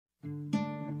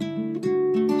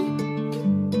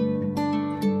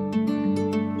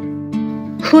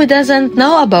Who doesn't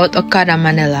know about OKADA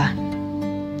Manila?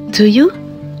 Do you?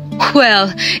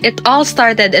 Well, it all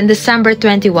started in December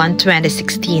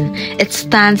 2016. It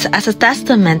stands as a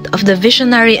testament of the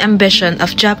visionary ambition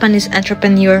of Japanese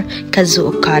entrepreneur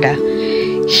Kazuo Okada.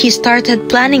 He started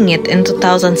planning it in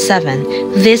 2007.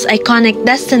 This iconic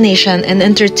destination in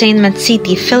entertainment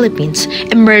city, Philippines,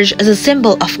 emerged as a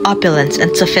symbol of opulence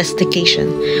and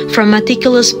sophistication. From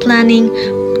meticulous planning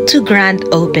to grand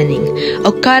opening,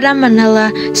 OKADA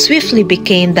Manila swiftly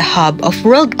became the hub of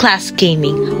world-class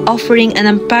gaming, offering an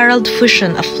unparalleled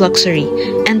fusion of luxury,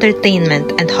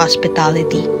 entertainment, and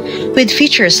hospitality. With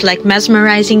features like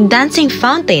mesmerizing dancing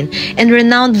fountain and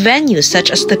renowned venues such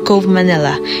as the Cove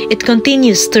Manila, it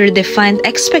continues to redefine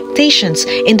expectations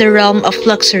in the realm of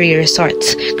luxury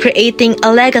resorts, creating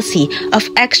a legacy of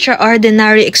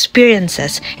extraordinary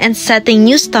experiences and setting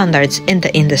new standards in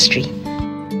the industry.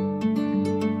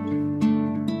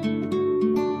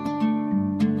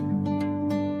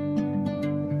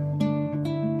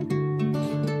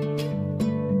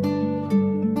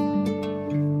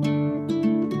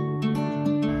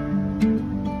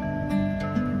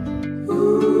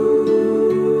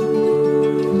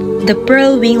 The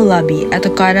Pearl Wing Lobby at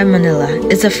OKADA Manila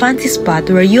is a fancy spot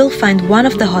where you'll find one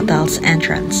of the hotel's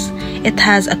entrance. It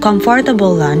has a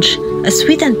comfortable lounge, a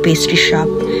sweet and pastry shop,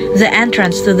 the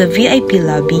entrance to the VIP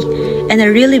lobby, and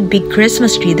a really big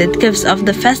Christmas tree that gives off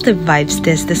the festive vibes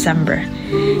this December.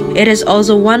 It is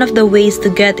also one of the ways to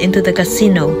get into the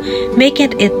casino,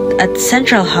 making it a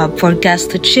central hub for guests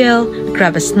to chill,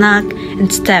 grab a snack,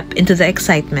 and step into the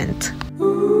excitement.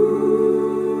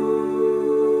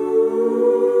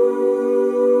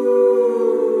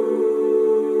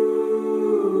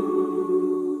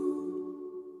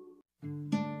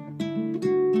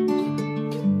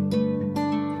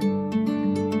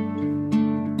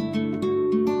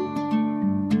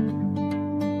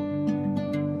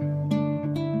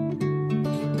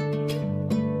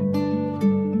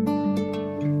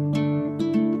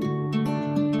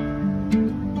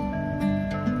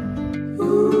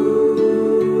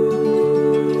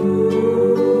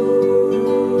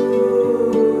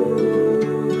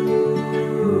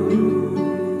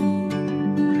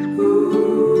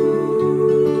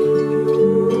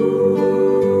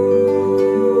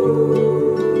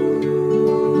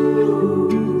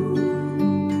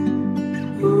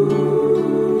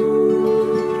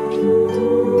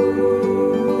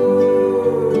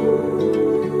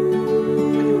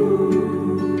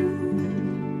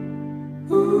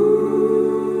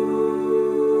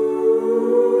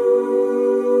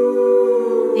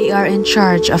 They are in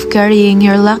charge of carrying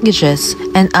your luggages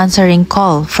and answering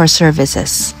call for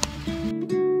services.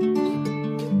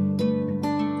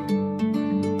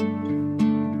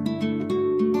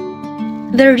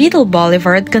 The retail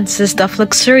boulevard consists of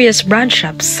luxurious brand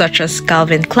shops such as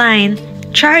Calvin Klein,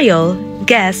 Chariol,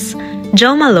 Guess,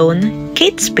 Jo Malone,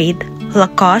 Kate Spade,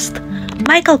 Lacoste,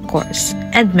 Michael Kors,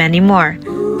 and many more.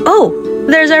 Oh,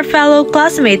 there's our fellow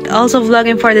classmate also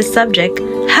vlogging for this subject.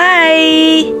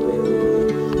 Hi!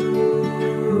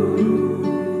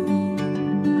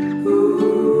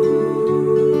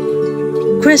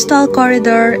 Crystal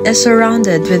Corridor is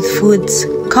surrounded with foods,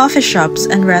 coffee shops,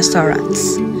 and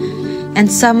restaurants. And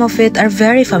some of it are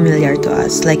very familiar to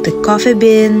us, like the Coffee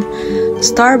Bean,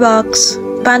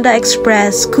 Starbucks, Panda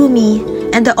Express, Kumi,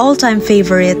 and the all-time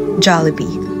favorite,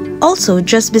 Jollibee. Also,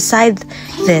 just beside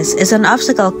this is an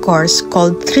obstacle course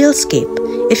called Thrillscape.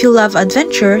 If you love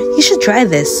adventure, you should try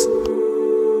this.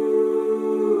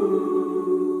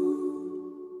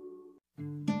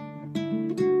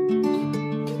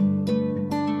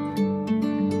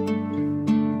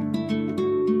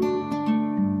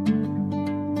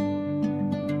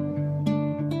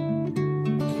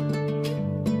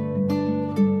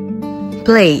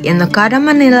 Play in OKADA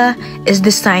Manila is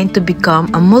designed to become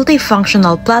a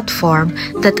multifunctional platform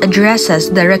that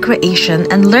addresses the recreation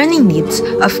and learning needs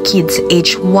of kids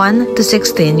aged 1 to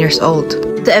 16 years old.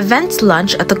 The events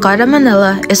lunch at OKADA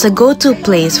Manila is a go-to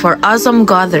place for awesome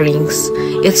gatherings.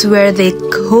 It's where they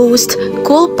host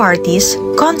cool parties,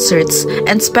 concerts,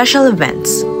 and special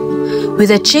events. With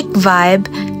a chic vibe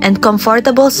and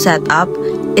comfortable setup,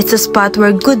 it's a spot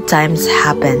where good times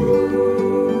happen.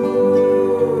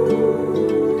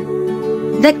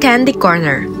 The Candy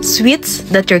Corner, sweets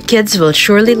that your kids will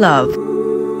surely love.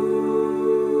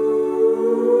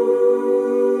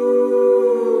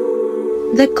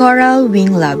 The Coral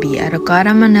Wing Lobby at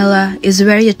OKADA Manila is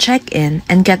where you check in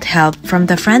and get help from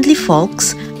the friendly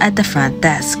folks at the front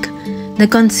desk. The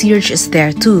concierge is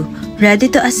there too, ready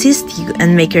to assist you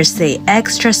and make your stay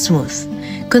extra smooth.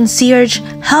 Concierge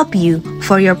help you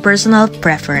for your personal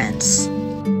preference.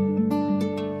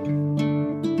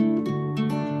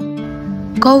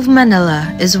 Cove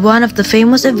Manila is one of the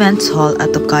famous events hall at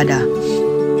OKADA.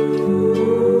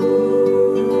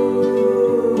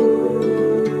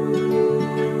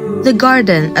 The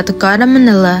garden at OKADA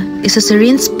Manila is a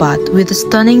serene spot with a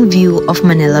stunning view of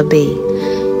Manila Bay.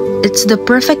 It's the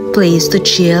perfect place to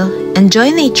chill,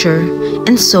 enjoy nature,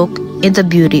 and soak in the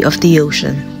beauty of the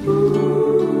ocean.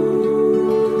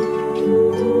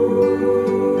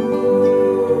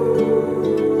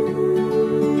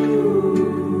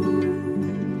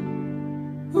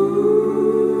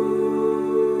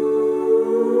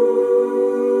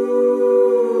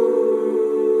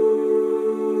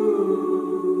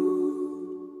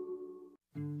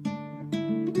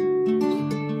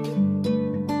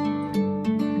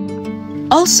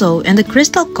 Also, in the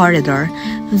Crystal Corridor,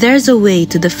 there's a way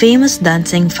to the famous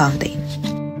dancing fountain.